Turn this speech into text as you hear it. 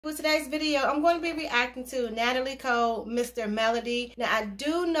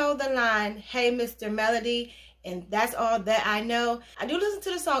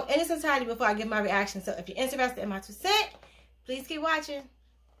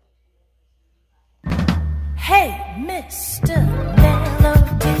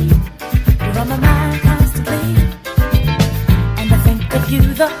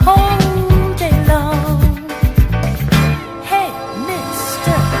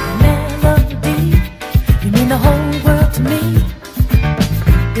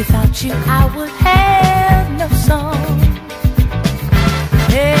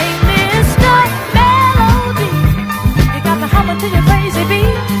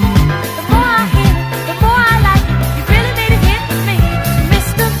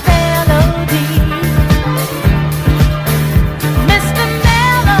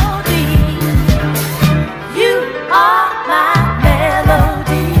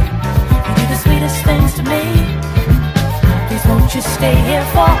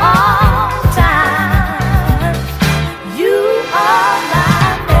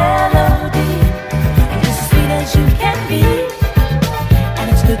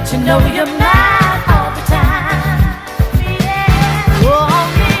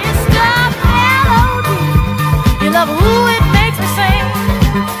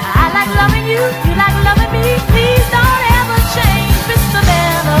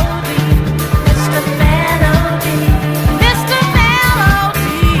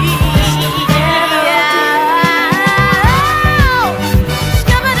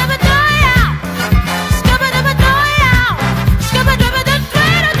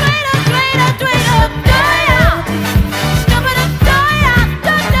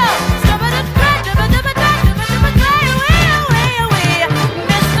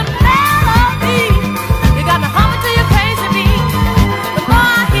the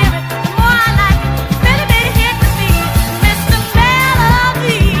more I hear it, the more I like it. Really made it hit with me. Mr.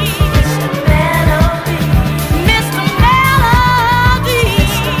 Melody, Mr. Melody, Mr. Melody,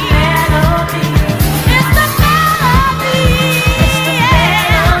 Mr. Melody, Mr. Melody, yeah.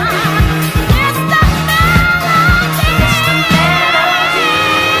 Mr. Melody, Mr. Melody.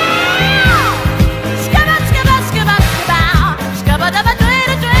 Skibba, skibba, skibba, skibba, skibba, dabba,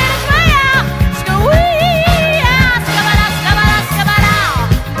 dwayda, dwayda, dwaya, skawee, skibba, da, skibba, da, skibba, down,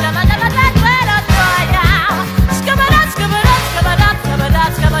 dabba, dabba, da, dwayda, dwaya, skibba, da, skibba, da, skibba, da, skibba, da,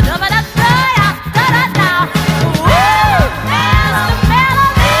 skibba, dabba, da, dwaya, da, da, da. Woo! Mr.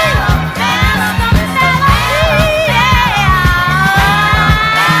 Melody, Mr. Melody, yeah.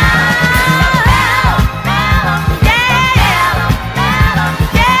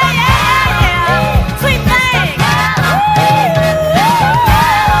 Sweet thing.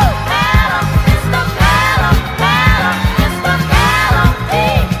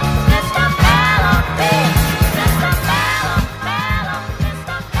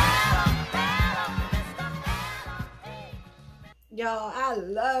 Y'all, I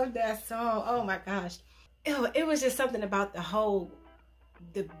love that song. Oh my gosh. It was just something about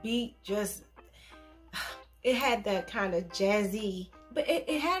the beat, just, it had that kind of jazzy, but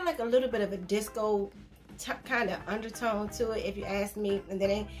it had like a little bit of a disco kind of undertone to it, if you ask me. And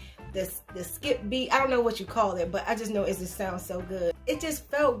then the skip beat, I don't know what you call it, but I just know it just sounds so good. It just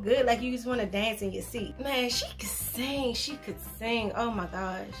felt good, like you just want to dance in your seat. Man, she could sing. Oh my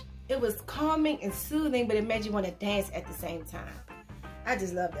gosh. It was calming and soothing, but it made you want to dance at the same time. I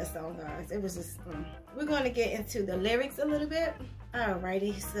just love that song, guys. It was just, We're going to get into the lyrics a little bit.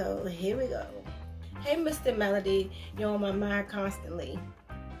 Alrighty, so here we go. Hey, Mr. Melody, you're on my mind constantly.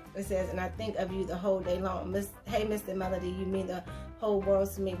 It says, and I think of you the whole day long. Hey, Mr. Melody, you mean the whole world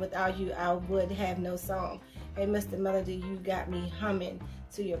to me. Without you, I would have no song. Hey, Mr. Melody, you got me humming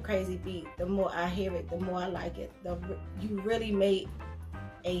to your crazy beat. The more I hear it, the more I like it. You really made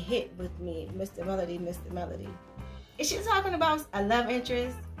a hit with me, Mr. Melody, Mr. Melody. Is she talking about a love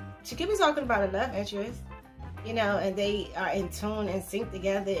interest? She could be talking about a love interest, you know, and they are in tune and sync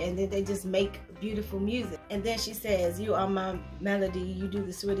together, and then they just make beautiful music. And then she says, you are my melody, you do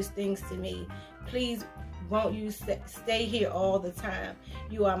the sweetest things to me. Please, won't you stay here all the time?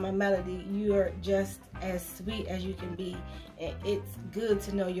 You are my melody, you're just as sweet as you can be, and it's good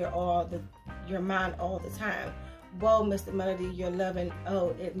to know you're mine all the time. Whoa, Mr. Melody, you're loving,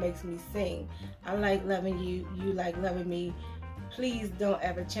 oh, it makes me sing. I like loving you, you like loving me. Please don't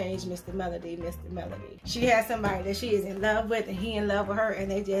ever change, Mr. Melody, Mr. Melody. She has somebody that she is in love with, and he in love with her,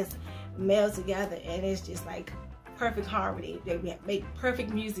 and they just meld together, and it's just like perfect harmony. They make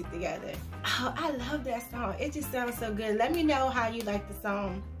perfect music together. Oh, I love that song. It just sounds so good. Let me know how you like the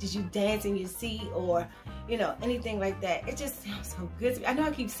song. Did you dance in your seat or, you know, anything like that? It just sounds so good to me. I know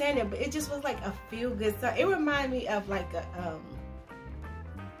I keep saying it, but it just was like a feel-good song. It reminded me of like a,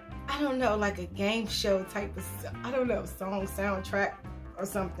 I don't know, like a game show type of, I don't know, song soundtrack or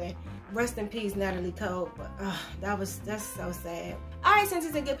something. Rest in peace, Natalie Cole. But that's so sad. Alright,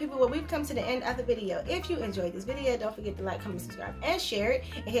 senses and good people, well, we've come to the end of the video. If you enjoyed this video, don't forget to like, comment, subscribe, and share it.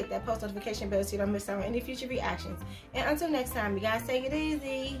 And hit that post notification bell so you don't miss out on any future reactions. And until next time, you guys take it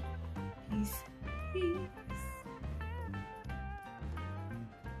easy. Peace.